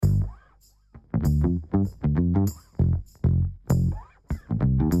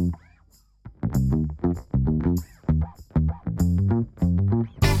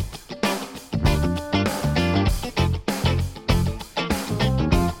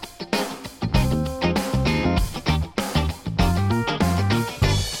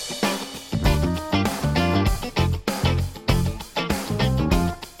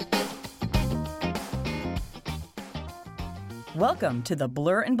Welcome to the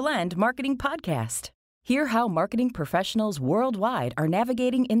Blur and Blend Marketing Podcast. Hear how marketing professionals worldwide are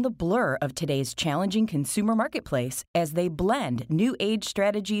navigating in the blur of today's challenging consumer marketplace as they blend new age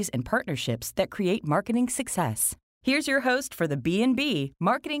strategies and partnerships that create marketing success. Here's your host for the B&B,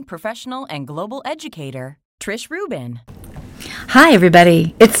 marketing professional and global educator, Trish Rubin. Hi,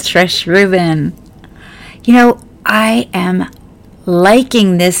 everybody. It's Trish Rubin. I am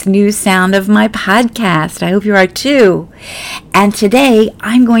liking this new sound of my podcast. I hope you are too. And today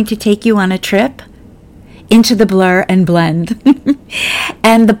I'm going to take you on a trip into the blur and blend.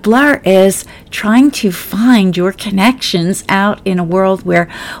 And the blur is trying to find your connections out in a world where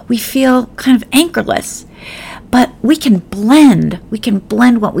we feel kind of anchorless. But we can blend. We can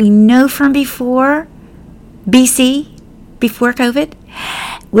blend what we know from before COVID,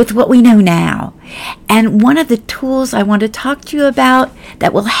 with what we know now. And one of the tools I want to talk to you about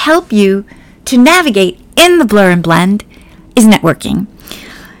that will help you to navigate in the blur and blend is networking.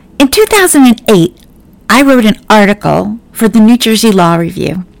 In 2008, I wrote an article for the New Jersey Law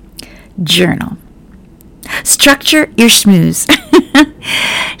Review Journal. Structure your schmooze.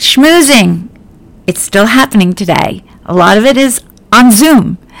 Schmoozing. It's still happening today. A lot of it is on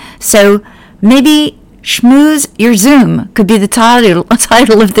Zoom. So maybe Schmooze Your Zoom could be the title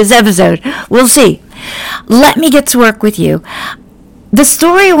of this episode. We'll see. Let me get to work with you. The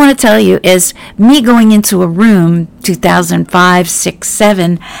story I want to tell you is me going into a room 2005, 6,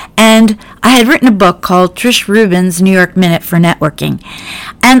 7, and I had written a book called Trish Rubin's New York Minute for Networking.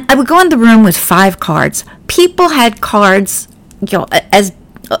 And I would go in the room with 5 cards. People had cards, as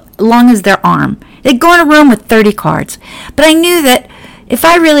long as their arm. They'd go in a room with 30 cards. But I knew that if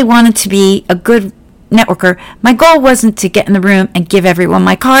I really wanted to be a good networker, my goal wasn't to get in the room and give everyone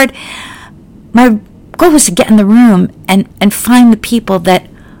my card. My goal was to get in the room and find the people that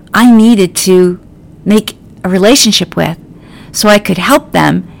I needed to make a relationship with so I could help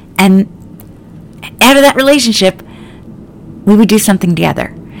them, and out of that relationship we would do something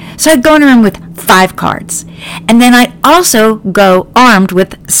together. So I'd go in a room with 5 cards, and then I'd also go armed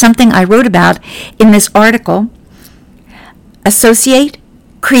with something I wrote about in this article: associate,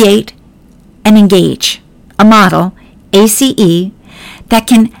 create, and engage, a model, ACE, that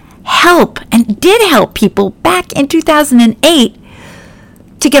can help and did help people back in 2008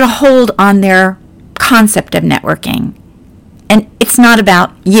 to get a hold on their concept of networking. And it's not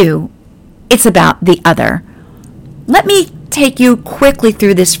about you, it's about the other. Let me take you quickly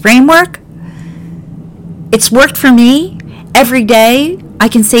through this framework. It's worked for me. Every day I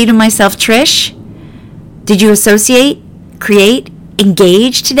can say to myself, Trish, did you associate, create,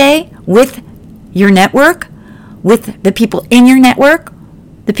 engage today with your network, with the people in your network,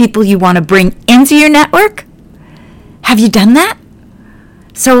 the people you want to bring into your network? Have you done that?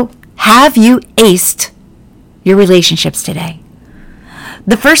 So have you aced your relationships today?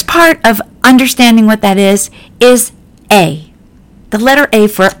 The first part of understanding what that is A, the letter A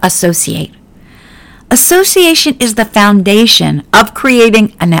for associate. Association is the foundation of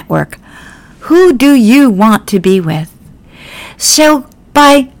creating a network. Who do you want to be with? So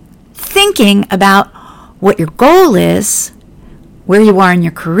by thinking about what your goal is, where you are in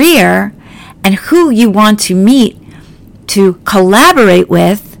your career, and who you want to meet, to collaborate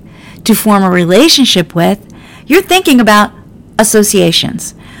with, to form a relationship with, you're thinking about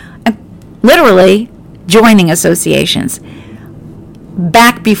associations. Literally joining associations.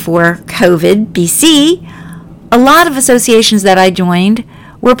 Back before COVID, BC, a lot of associations that I joined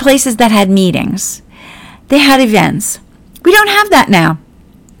were places that had meetings. They had events. We don't have that now.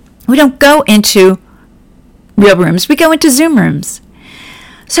 We don't go into real rooms. We go into Zoom rooms.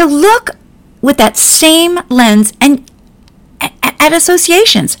 So look with that same lens and at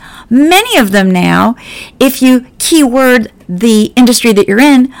associations. Many of them now, if you keyword the industry that you're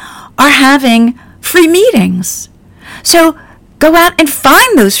in, are having free meetings. So go out and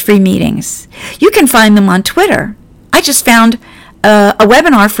find those free meetings. You can find them on Twitter. I just found a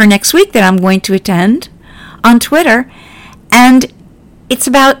webinar for next week that I'm going to on Twitter, and it's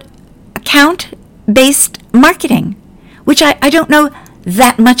about account-based marketing, which I don't know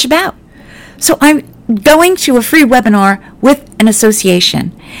that much about. So I'm going to a free webinar with an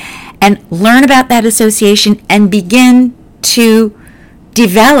association and learn about that association and begin to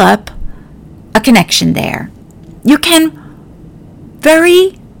develop a connection there. You can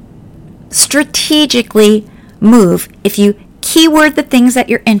very strategically move if you keyword the things that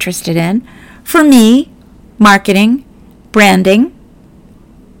you're interested in. For me, marketing, branding,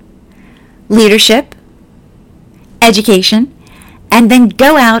 leadership, education, and then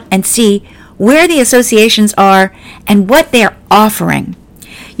go out and see where the associations are and what they're offering.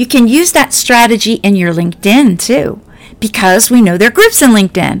 You can use that strategy in your LinkedIn too. because we know there are groups in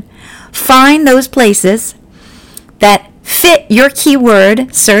LinkedIn. Find those places that fit your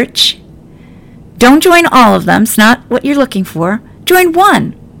keyword search. Don't join all of them. It's not what you're looking for. Join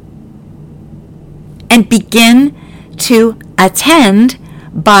one. And begin to attend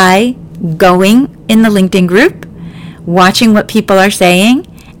by going in the LinkedIn group, watching what people are saying,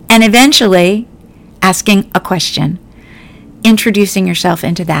 and eventually asking a question, introducing yourself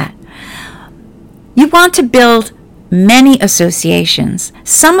into that. You want to build many associations.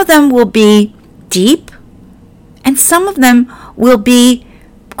 Some of them will be deep, and some of them will be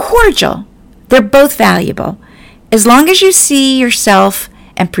cordial. They're both valuable. As long as you see yourself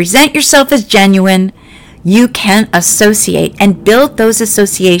and present yourself as genuine, you can associate and build those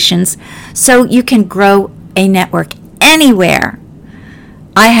associations so you can grow a network anywhere.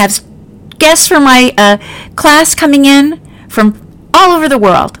 I have guests from my class coming in from all over the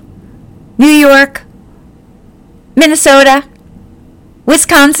world. New York, Minnesota,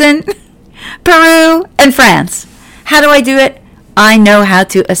 Wisconsin, Peru, and France. How do I do it? I know how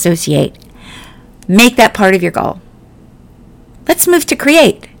to associate. Make that part of your goal. Let's move to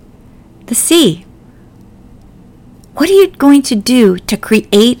create. The C. What are you going to do to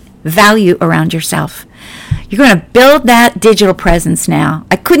create value around yourself? You're going to build that digital presence now.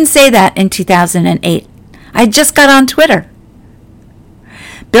 I couldn't say that in 2008. I just got on Twitter.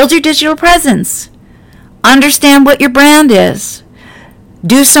 Build your digital presence. Understand what your brand is.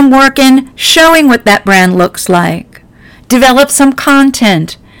 Do some work in showing what that brand looks like. Develop some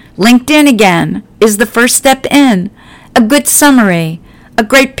content. LinkedIn again is the first step in. A good summary, a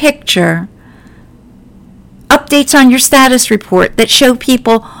great picture, updates on your status report that show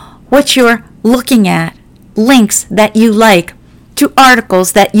people what you're looking at, links that you like to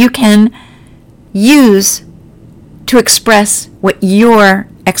articles that you can use to express what your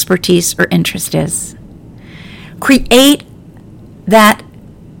expertise or interest is. Create that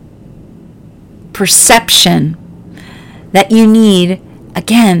perception that you need,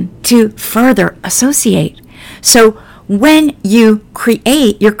 again, to further associate. So when you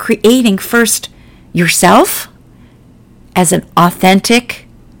create, you're creating first yourself as an authentic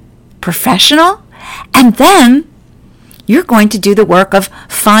professional, and then you're going to do the work of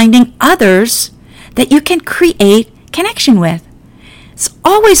finding others that you can create connection with. It's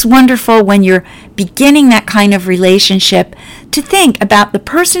always wonderful when you're beginning that kind of relationship to think about the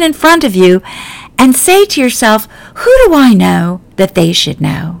person in front of you and say to yourself, who do I know that they should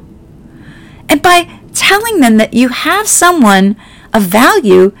know? And by telling them that you have someone of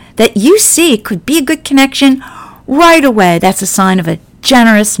value that you see could be a good connection right away, that's a sign of a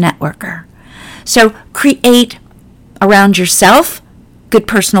generous networker. So create around yourself good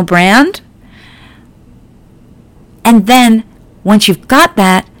personal brand. And then once you've got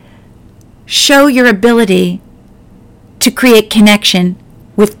that, show your ability to create connection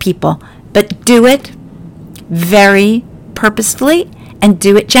with people. But do it very purposefully and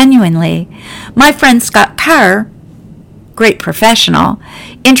do it genuinely. My friend Scott Kerr, great professional,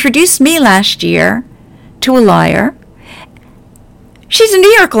 introduced me last year to a lawyer. She's a New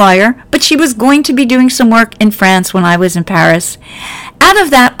York lawyer, but she was going to be doing some work in France when I was in Paris. Out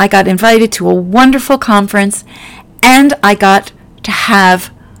of that, I got invited to a wonderful conference, and I got to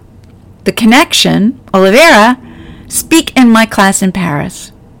have the connection, Oliveira, speak in my class in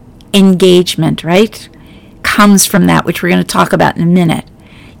Paris. Engagement, right? Comes from that, which we're going to talk about in a minute.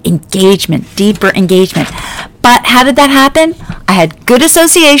 Engagement, deeper engagement. But how did that happen? I had good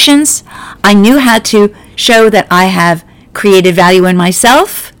associations. I knew how to show that I have created value in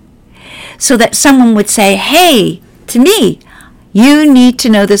myself so that someone would say, hey, to me, you need to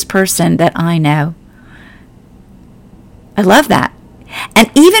know this person that I know. I love that. And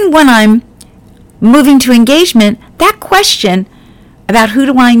even when I'm moving to engagement, that question about who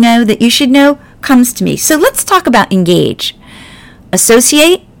do I know that you should know comes to me. So let's talk about engage.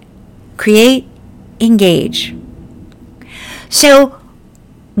 Associate, create, engage. So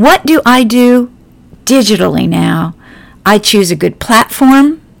what do I do digitally now? I choose a good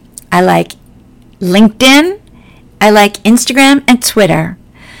platform. I like LinkedIn. I like Instagram and Twitter.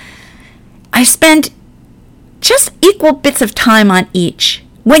 I spend just equal bits of time on each.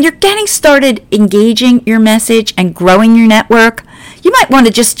 When you're getting started engaging your message and growing your network, you might want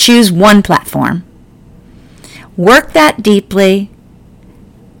to just choose one platform. Work that deeply,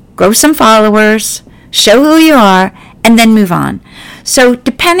 grow some followers, show who you are, and then move on. So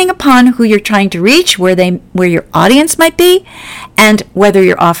depending upon who you're trying to reach, where your audience might be, and whether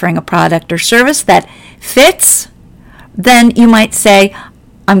you're offering a product or service that fits, then you might say,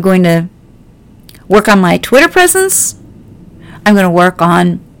 I'm going to work on my Twitter presence. I'm going to work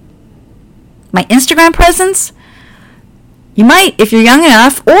on my Instagram presence. You might, if you're young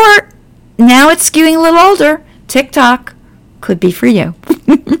enough, or now it's skewing a little older, TikTok could be for you.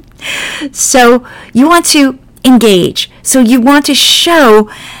 So you want to engage. So you want to show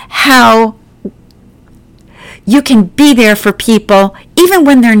how you can be there for people even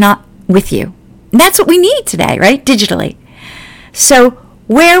when they're not with you. And that's what we need today, right? Digitally. So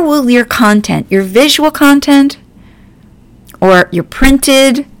where will your content, your visual content or your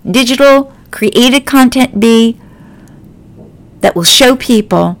printed, digital, created content be that will show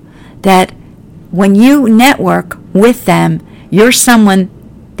people that when you network with them, you're someone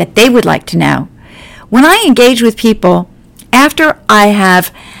that they would like to know? When I engage with people, after I have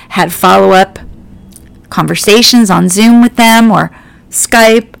had follow-up conversations on Zoom with them or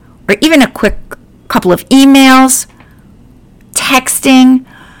Skype, or even a quick couple of emails, texting,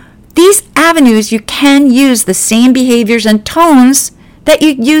 these avenues, you can use the same behaviors and tones that you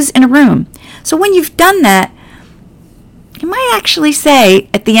use in a room. So when you've done that, you might actually say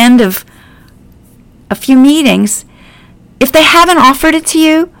at the end of a few meetings, if they haven't offered it to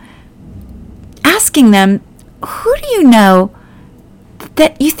you, asking them, who do you know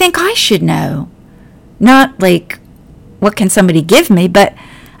that you think I should know? Not like, what can somebody give me? But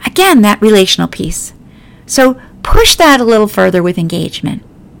again, that relational piece. So push that a little further with engagement.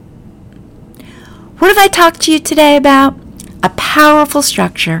 What have I talked to you today about? A powerful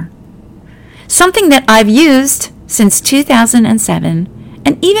structure. Something that I've used since 2007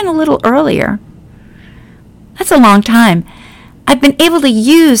 and even a little earlier. That's a long time. I've been able to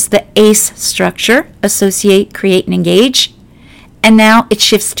use the ACE structure, associate, create, and engage, and now it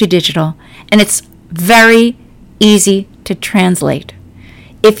shifts to digital. And it's very easy to translate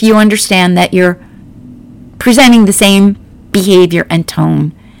if you understand that you're presenting the same behavior and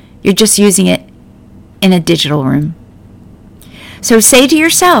tone. You're just using it in a digital room. So say to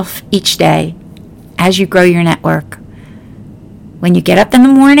yourself each day as you grow your network, when you get up in the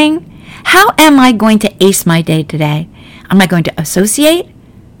morning, how am I going to ace my day today? Am I going to associate?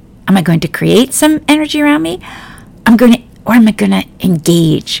 Am I going to create some energy around me? Am I going to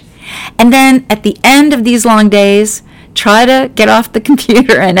engage? And then at the end of these long days, try to get off the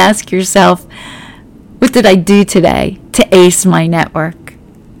computer and ask yourself, what did I do today to ace my network?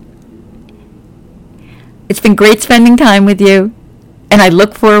 It's been great spending time with you, and I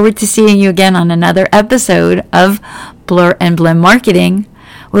look forward to seeing you again on another episode of Blur and Blend Marketing,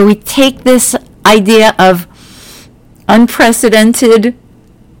 where we take this idea of unprecedented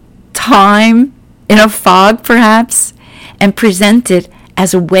time in a fog, perhaps, and present it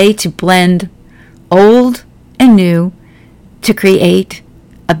as a way to blend old and new to create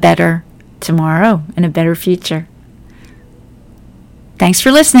a better tomorrow and a better future. Thanks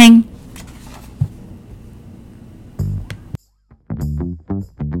for listening.